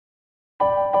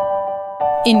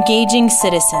Engaging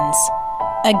Citizens,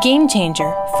 a game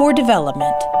changer for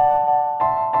development.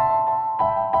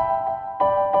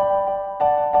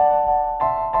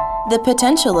 The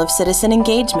potential of citizen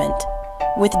engagement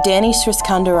with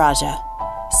Sriskandarajah,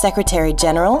 Secretary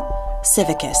General,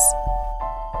 Civicus.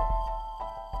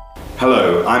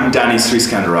 Hello, I'm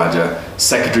Sriskandarajah,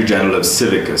 Secretary General of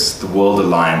Civicus, the World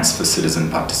Alliance for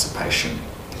Citizen Participation.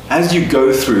 As you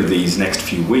go through these next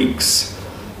few weeks,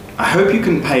 I hope you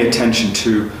can pay attention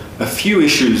to a few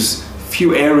issues,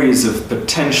 few areas of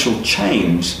potential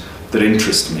change that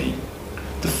interest me.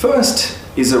 The first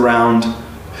is around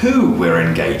who we're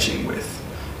engaging with.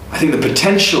 I think the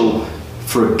potential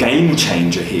for a game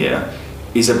changer here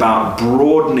is about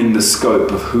broadening the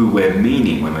scope of who we're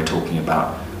meaning when we're talking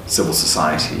about civil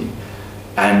society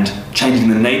and changing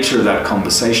the nature of that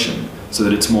conversation so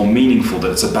that it's more meaningful,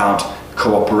 that it's about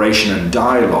cooperation and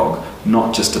dialogue,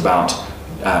 not just about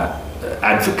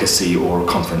advocacy or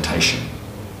confrontation.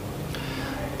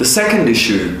 The second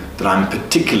issue that I'm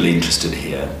particularly interested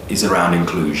here is around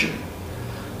inclusion.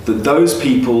 That those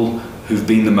people who've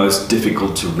been the most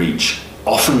difficult to reach,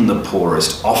 often the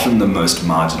poorest, often the most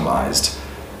marginalized,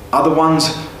 are the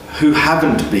ones who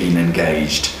haven't been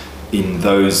engaged in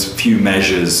those few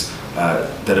measures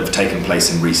that have taken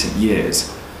place in recent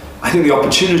years. I think the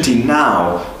opportunity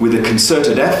now, with a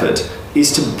concerted effort,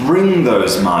 is to bring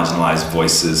those marginalized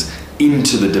voices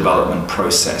into the development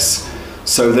process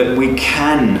so that we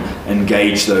can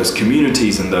engage those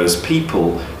communities and those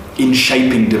people in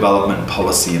shaping development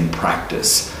policy and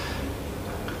practice.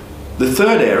 The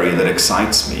third area that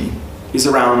excites me is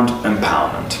around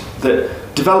empowerment.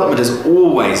 That development has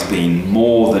always been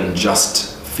more than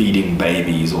just feeding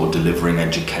babies or delivering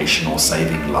education or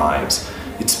saving lives.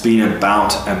 It's been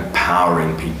about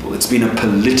empowering people. It's been a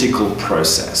political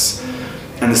process.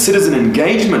 And the citizen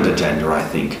engagement agenda, I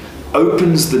think,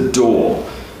 opens the door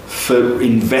for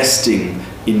investing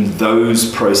in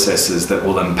those processes that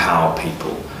will empower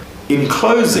people. In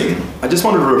closing, I just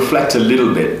wanted to reflect a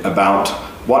little bit about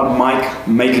what might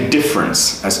make a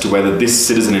difference as to whether this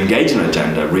citizen engagement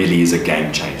agenda really is a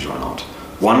game changer or not.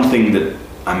 One thing that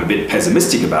I'm a bit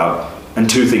pessimistic about, and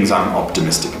two things I'm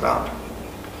optimistic about.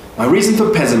 My reason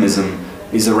for pessimism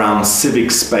is around civic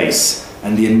space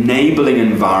and the enabling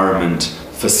environment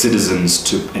for citizens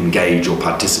to engage or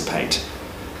participate.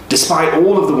 Despite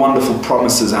all of the wonderful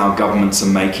promises our governments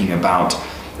are making about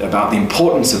the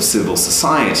importance of civil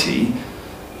society,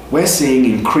 we're seeing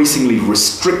increasingly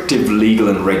restrictive legal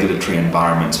and regulatory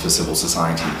environments for civil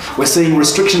society. We're seeing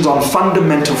restrictions on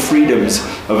fundamental freedoms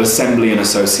of assembly and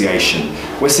association.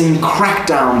 We're seeing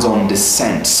crackdowns on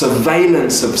dissent,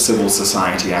 surveillance of civil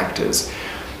society actors.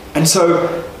 And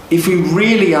so, if we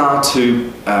really are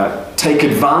to take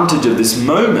advantage of this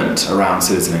moment around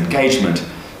citizen engagement,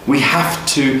 we have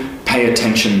to pay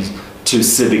attention to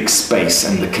civic space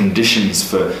and the conditions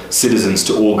for citizens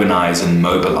to organize and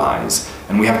mobilize.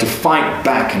 And we have to fight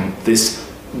back in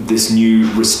this new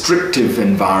restrictive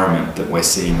environment that we're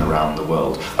seeing around the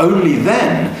world. Only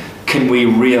then can we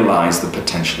realize the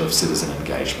potential of citizen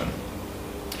engagement.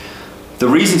 The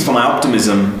reasons for my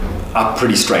optimism are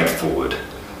pretty straightforward.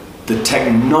 The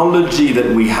technology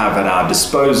that we have at our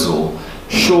disposal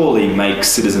surely makes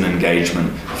citizen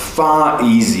engagement far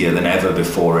easier than ever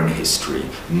before in history.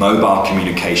 Mobile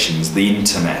communications, the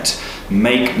internet,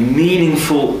 make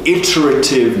meaningful,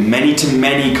 iterative,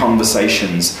 many-to-many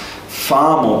conversations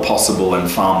far more possible and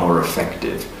far more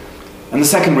effective. And the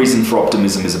second reason for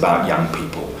optimism is about young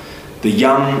people. The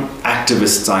young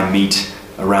activists I meet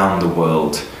around the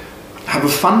world have a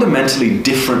fundamentally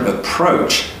different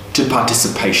approach to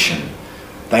participation.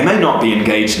 They may not be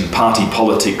engaged in party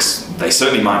politics, they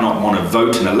certainly might not want to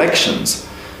vote in elections,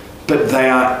 but they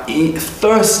are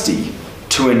thirsty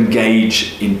to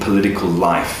engage in political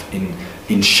life,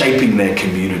 in shaping their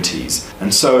communities.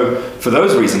 And so, for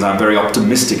those reasons, I'm very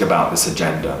optimistic about this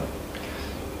agenda.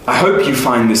 I hope you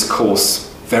find this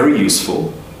course very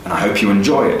useful, and I hope you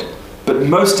enjoy it. But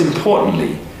most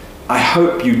importantly, I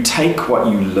hope you take what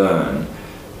you learn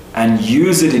and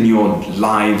use it in your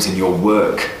lives, in your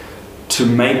work, to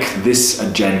make this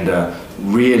agenda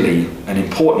really an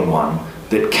important one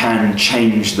that can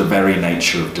change the very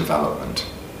nature of development.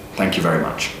 Thank you very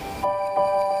much.